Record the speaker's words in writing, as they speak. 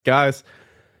Guys,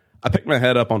 I picked my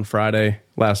head up on Friday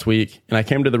last week, and I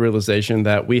came to the realization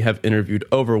that we have interviewed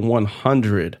over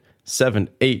 100 7,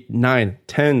 8, 9,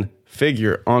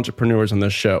 10-figure entrepreneurs on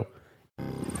this show.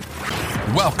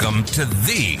 Welcome to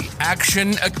the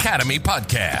Action Academy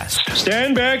podcast.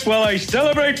 Stand back while I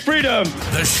celebrate freedom.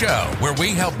 The show where we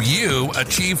help you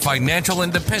achieve financial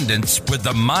independence with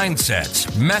the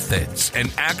mindsets, methods,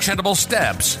 and actionable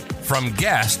steps from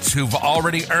guests who've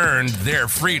already earned their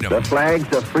freedom. The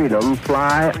flags of freedom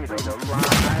fly.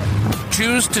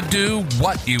 Choose to do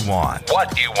what you want.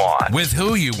 What you want. With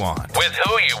who you want. With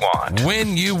who you want.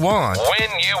 When you want. When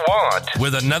you want.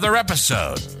 With another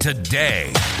episode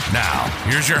today. Now,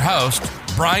 here's your host,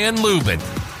 Brian Lubin.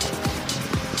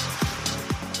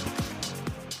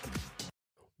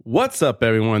 What's up,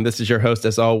 everyone? This is your host,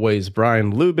 as always,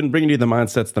 Brian Lubin, bringing you the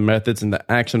mindsets, the methods, and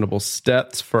the actionable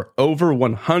steps for over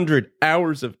 100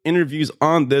 hours of interviews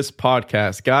on this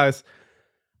podcast. Guys,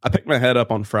 I picked my head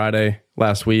up on Friday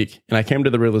last week, and I came to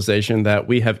the realization that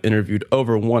we have interviewed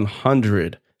over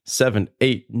 100 7,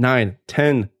 8, 9,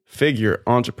 10-figure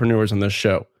entrepreneurs on this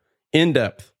show.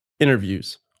 In-depth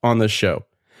interviews on this show.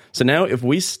 So now if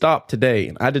we stop today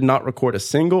and I did not record a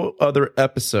single other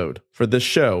episode for this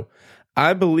show,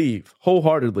 I believe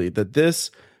wholeheartedly that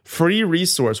this free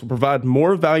resource will provide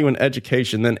more value and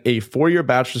education than a 4-year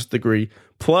bachelor's degree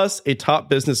plus a top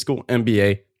business school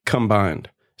MBA combined.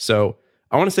 So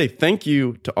I want to say thank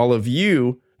you to all of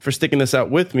you for sticking this out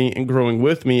with me and growing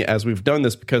with me as we've done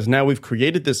this, because now we've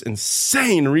created this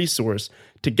insane resource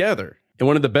together. And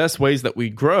one of the best ways that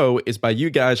we grow is by you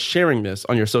guys sharing this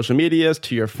on your social medias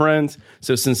to your friends.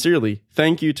 So sincerely,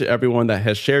 thank you to everyone that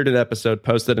has shared an episode,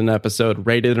 posted an episode,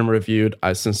 rated and reviewed.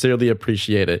 I sincerely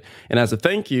appreciate it. And as a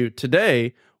thank you,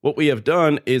 today, what we have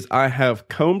done is I have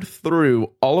combed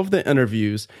through all of the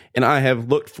interviews and I have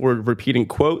looked for repeating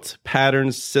quotes,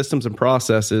 patterns, systems, and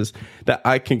processes that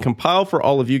I can compile for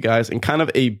all of you guys in kind of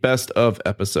a best of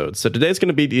episode. So today's going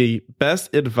to be the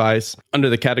best advice under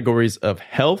the categories of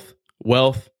health,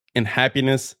 wealth, and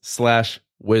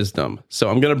happiness/wisdom. So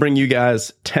I'm going to bring you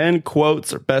guys 10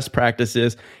 quotes or best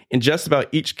practices in just about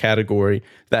each category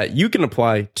that you can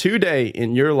apply today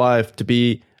in your life to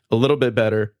be a little bit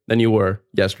better than you were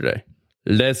yesterday.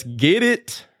 Let's get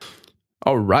it.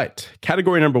 All right.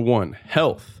 Category number 1,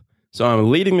 health. So I'm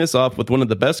leading this off with one of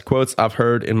the best quotes I've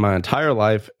heard in my entire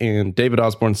life. And David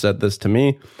Osborne said this to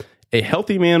me: a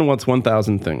healthy man wants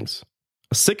 1,000 things.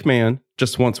 A sick man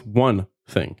just wants one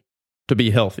thing: to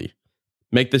be healthy.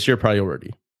 Make this your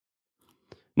priority.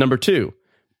 Number 2,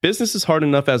 business is hard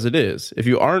enough as it is. If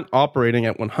you aren't operating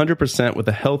at 100% with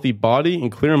a healthy body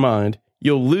and clear mind,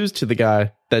 you'll lose to the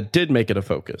guy that did make it a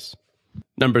focus.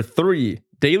 Number 3,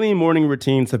 daily morning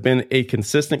routines have been a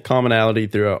consistent commonality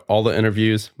throughout all the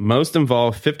interviews. Most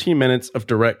involve 15 minutes of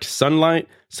direct sunlight,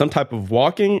 some type of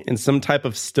walking, and some type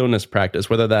of stillness practice,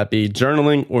 whether that be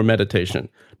journaling or meditation,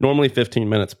 normally 15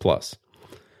 minutes plus.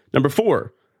 Number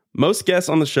 4, most guests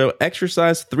on the show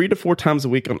exercise 3 to 4 times a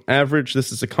week on average.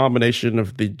 This is a combination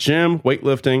of the gym,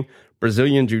 weightlifting,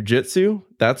 Brazilian jiu-jitsu.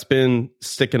 That's been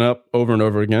sticking up over and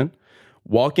over again.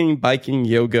 Walking, biking,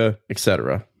 yoga,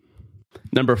 etc.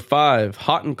 Number 5,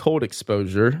 hot and cold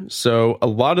exposure. So a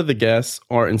lot of the guests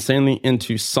are insanely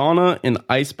into sauna and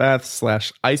ice baths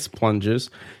 / ice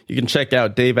plunges. You can check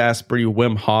out Dave Asprey,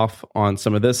 Wim Hof on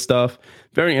some of this stuff.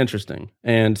 Very interesting.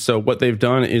 And so what they've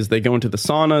done is they go into the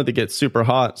sauna, they get super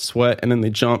hot, sweat, and then they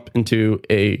jump into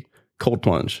a cold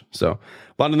plunge. So a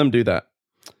lot of them do that.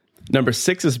 Number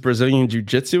 6 is Brazilian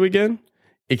jiu-jitsu again.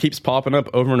 It keeps popping up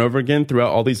over and over again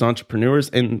throughout all these entrepreneurs.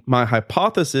 And my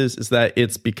hypothesis is that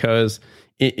it's because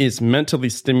it is mentally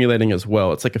stimulating as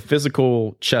well. It's like a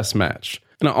physical chess match.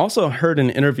 And I also heard an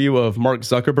interview of Mark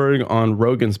Zuckerberg on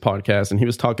Rogan's podcast, and he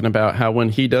was talking about how when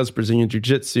he does Brazilian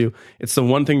jiu-jitsu, it's the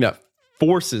one thing that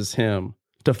forces him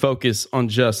to focus on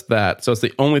just that. So it's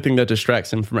the only thing that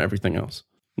distracts him from everything else.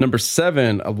 Number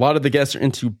 7, a lot of the guests are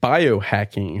into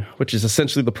biohacking, which is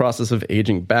essentially the process of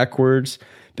aging backwards.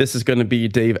 This is going to be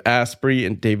Dave Asprey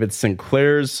and David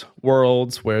Sinclair's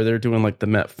worlds, where they're doing like the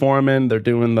metformin, they're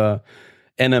doing the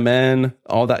NMN,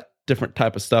 all that different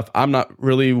type of stuff. I'm not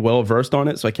really well versed on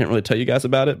it, so I can't really tell you guys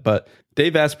about it, but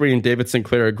Dave Asprey and David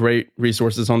Sinclair are great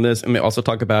resources on this, and they also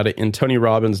talk about it in Tony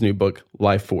Robbins' new book,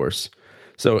 Life Force.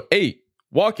 So 8,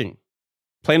 walking.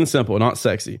 Plain and simple, not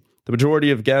sexy. The majority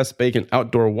of guests bake an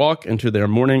outdoor walk into their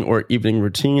morning or evening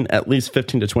routine, at least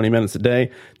 15 to 20 minutes a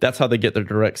day. That's how they get their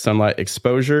direct sunlight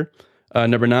exposure.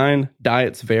 Number 9,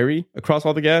 diets vary across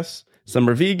all the guests. Some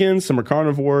are vegan, some are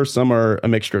carnivore, some are a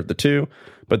mixture of the two.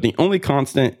 But the only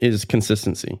constant is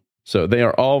consistency. So they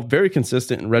are all very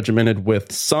consistent and regimented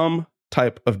with some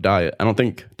type of diet. I don't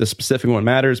think the specific one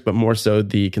matters, but more so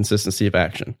the consistency of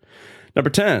action. Number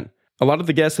 10, a lot of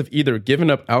the guests have either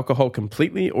given up alcohol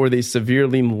completely or they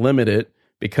severely limit it,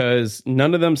 because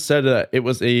none of them said that it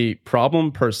was a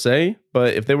problem per se,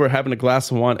 but if they were having a glass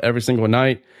of wine every single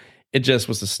night, it just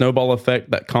was a snowball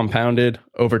effect that compounded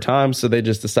over time. So they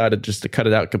just decided just to cut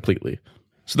it out completely.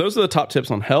 So those are the top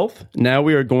tips on health. Now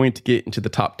we are going to get into the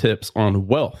top tips on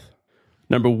wealth.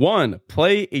 Number 1,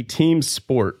 play a team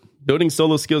sport. Building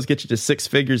solo skills get you to 6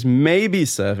 figures, maybe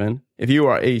 7. If you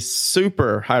are a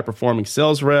super high performing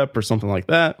sales rep or something like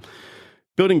that.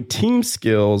 Building team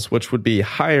skills, which would be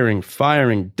hiring,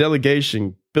 firing,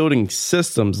 delegation, building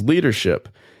systems, leadership.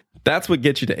 That's what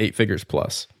gets you to 8 figures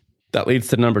plus. That leads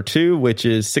to number 2, which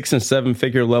is 6 and 7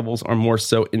 figure levels are more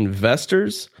so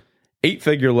investors. 8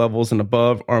 figure levels and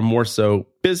above are more so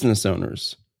business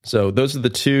owners. So those are the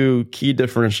 2 key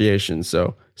differentiations.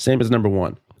 So same as number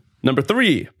 1. Number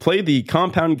 3, play the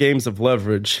compound games of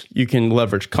leverage. You can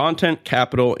leverage content,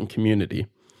 capital, and community.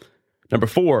 Number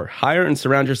 4, hire and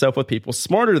surround yourself with people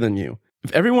smarter than you.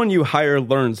 If everyone you hire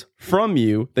learns from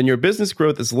you, then your business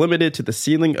growth is limited to the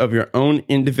ceiling of your own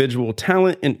individual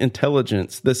talent and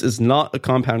intelligence. This is not a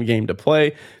compound game to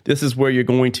play. This is where you're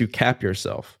going to cap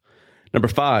yourself. Number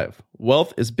 5,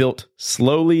 wealth is built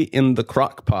slowly in the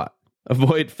crock pot.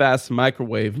 Avoid fast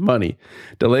microwave money.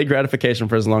 Delay gratification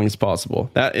for as long as possible.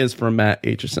 That is from Matt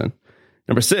Aitchison.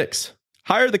 Number 6,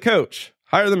 hire the coach.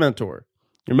 Hire the mentor.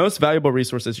 Your most valuable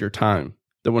resource is your time.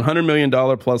 The $100 million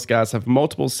plus guys have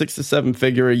multiple 6 to 7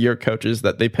 figure a year coaches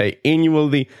that they pay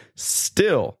annually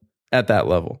still at that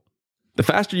level. The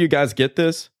faster you guys get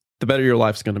this, the better your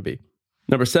life's going to be.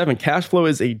 Number 7, cash flow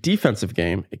is a defensive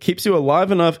game. It keeps you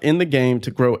alive enough in the game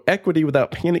to grow equity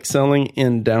without panic selling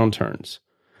in downturns.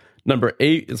 Number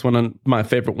 8 is one of my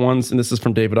favorite ones, and this is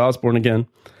from David Osborne again.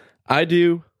 I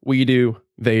do, we do,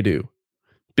 they do.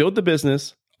 Build the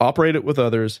business, operate it with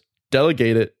others,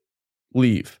 delegate it,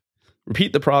 leave.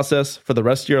 Repeat the process for the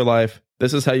rest of your life.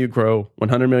 This is how you grow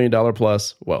 $100 million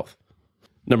plus wealth.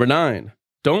 Number 9,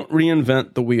 don't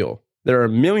reinvent the wheel. There are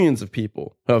millions of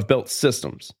people who have built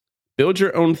systems. Build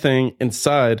your own thing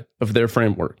inside of their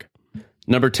framework.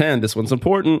 Number 10, this one's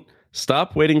important.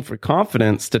 Stop waiting for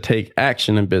confidence to take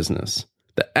action in business.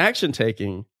 The action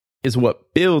taking is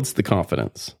what builds the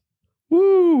confidence.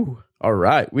 Woo! All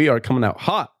right, we are coming out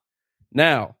hot.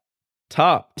 Now,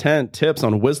 top 10 tips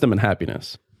on wisdom and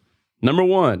happiness. Number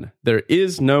 1, there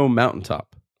is no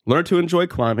mountaintop. Learn to enjoy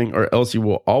climbing or else you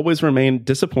will always remain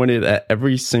disappointed at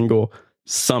every single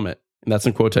summit. And that's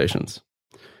in quotations.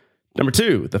 Number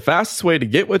 2, the fastest way to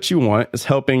get what you want is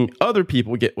helping other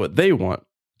people get what they want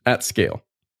at scale,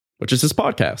 which is this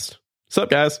podcast. What's up,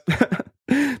 guys?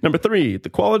 Number 3, the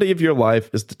quality of your life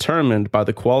is determined by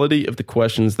the quality of the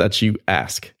questions that you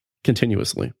ask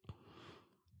continuously.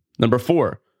 Number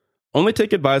 4, only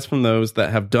take advice from those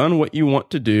that have done what you want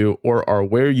to do or are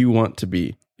where you want to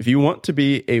be. If you want to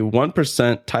be a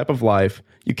 1% type of life,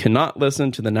 you cannot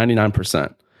listen to the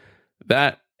 99%.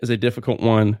 That is a difficult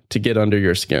one to get under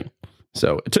your skin.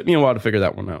 So it took me a while to figure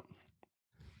that one out.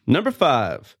 Number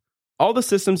 5, all the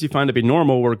systems you find to be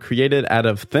normal were created out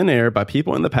of thin air by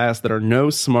people in the past that are no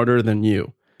smarter than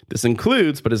you. This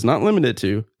includes, but is not limited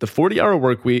to, the 40-hour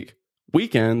work week,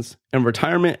 weekends, and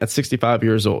retirement at 65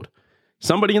 years old.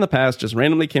 Somebody in the past just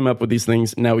randomly came up with these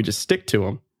things, and now we just stick to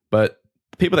them. But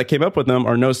the people that came up with them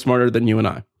are no smarter than you and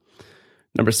I.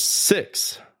 Number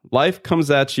 6, life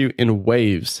comes at you in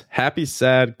waves. Happy,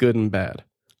 sad, good, and bad.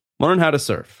 Learn how to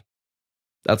surf.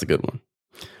 That's a good one.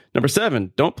 Number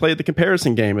 7, don't play the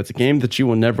comparison game. It's a game that you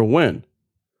will never win.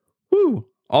 Woo,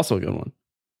 also a good one.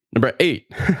 Number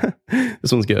 8,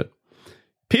 this one's good.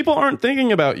 People aren't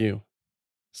thinking about you.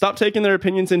 Stop taking their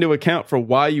opinions into account for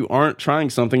why you aren't trying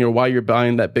something or why you're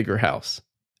buying that bigger house.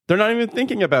 They're not even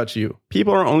thinking about you.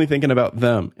 People are only thinking about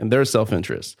them and their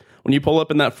self-interest. When you pull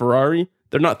up in that Ferrari,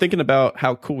 they're not thinking about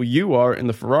how cool you are in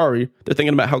the Ferrari. They're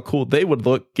thinking about how cool they would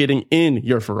look getting in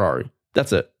your Ferrari.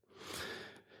 That's it.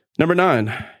 Number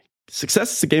 9,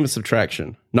 success is a game of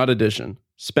subtraction, not addition.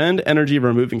 Spend energy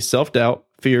removing self-doubt,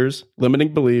 fears,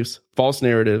 limiting beliefs, false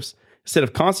narratives, instead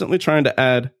of constantly trying to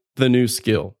add the new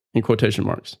skill, in quotation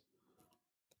marks.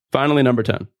 Finally, number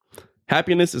 10,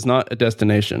 happiness is not a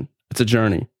destination. It's a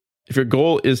journey. If your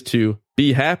goal is to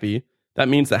be happy, that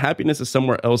means that happiness is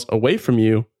somewhere else away from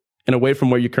you and away from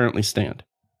where you currently stand.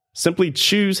 Simply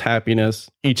choose happiness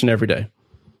each and every day.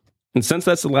 And since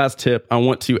that's the last tip, I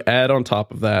want to add on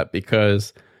top of that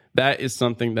because that is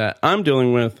something that I'm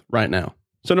dealing with right now.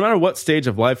 So no matter what stage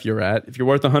of life you're at, if you're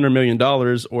worth $100 million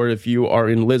or if you are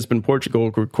in Lisbon, Portugal,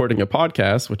 recording a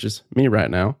podcast, which is me right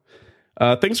now,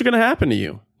 things are going to happen to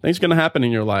you. Things are going to happen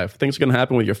in your life. Things are going to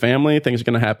happen with your family. Things are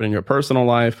going to happen in your personal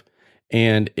life.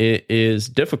 And it is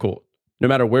difficult no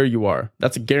matter where you are.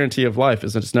 That's a guarantee of life,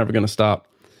 is that it's never going to stop.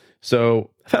 So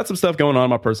I've had some stuff going on in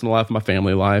my personal life, my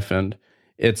family life, and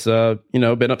it's,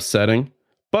 been upsetting.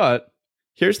 But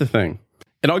here's the thing.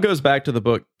 It all goes back to the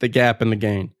book, The Gap and the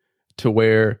Gain, to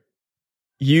where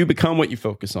you become what you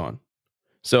focus on.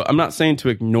 So I'm not saying to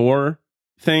ignore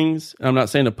things. I'm not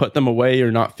saying to put them away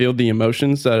or not feel the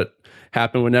emotions that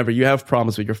happen whenever you have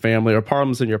problems with your family or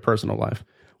problems in your personal life.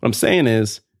 What I'm saying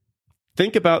is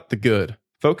think about the good.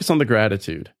 Focus on the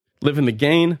gratitude. Live in the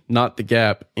gain, not the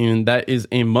gap. And that is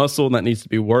a muscle that needs to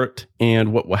be worked.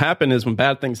 And what will happen is when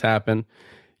bad things happen,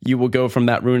 you will go from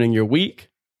that ruining your week,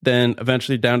 then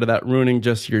eventually down to that ruining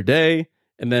just your day.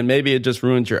 And then maybe it just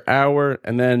ruins your hour.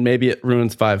 And then maybe it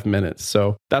ruins 5 minutes.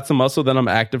 So that's a muscle that I'm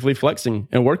actively flexing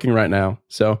and working right now.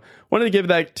 So wanted to give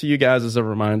that to you guys as a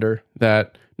reminder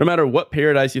that no matter what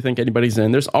paradise you think anybody's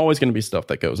in, there's always going to be stuff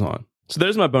that goes on. So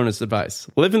there's my bonus advice.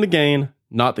 Live in the gain,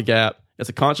 not the gap. It's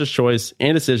a conscious choice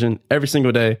and decision every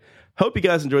single day. Hope you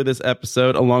guys enjoyed this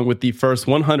episode along with the first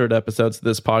 100 episodes of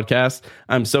this podcast.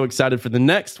 I'm so excited for the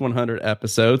next 100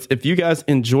 episodes. If you guys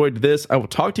enjoyed this, I will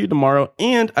talk to you tomorrow,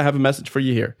 and I have a message for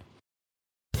you here.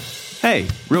 Hey,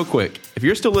 real quick, if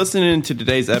you're still listening to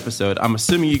today's episode, I'm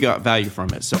assuming you got value from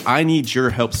it, so I need your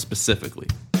help specifically.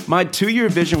 My 2-year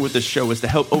vision with this show is to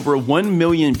help over 1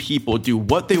 million people do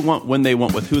what they want, when they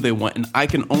want, with who they want, and I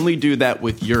can only do that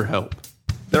with your help.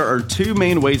 There are 2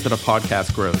 main ways that a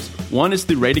podcast grows. One is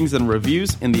through ratings and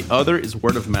reviews, and the other is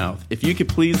word of mouth. If you could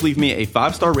please leave me a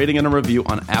 5-star rating and a review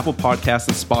on Apple Podcasts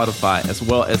and Spotify, as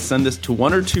well as send this to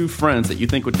 1 or 2 friends that you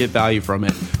think would get value from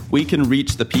it, we can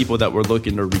reach the people that we're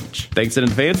looking to reach. Thanks in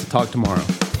advance. Talk tomorrow.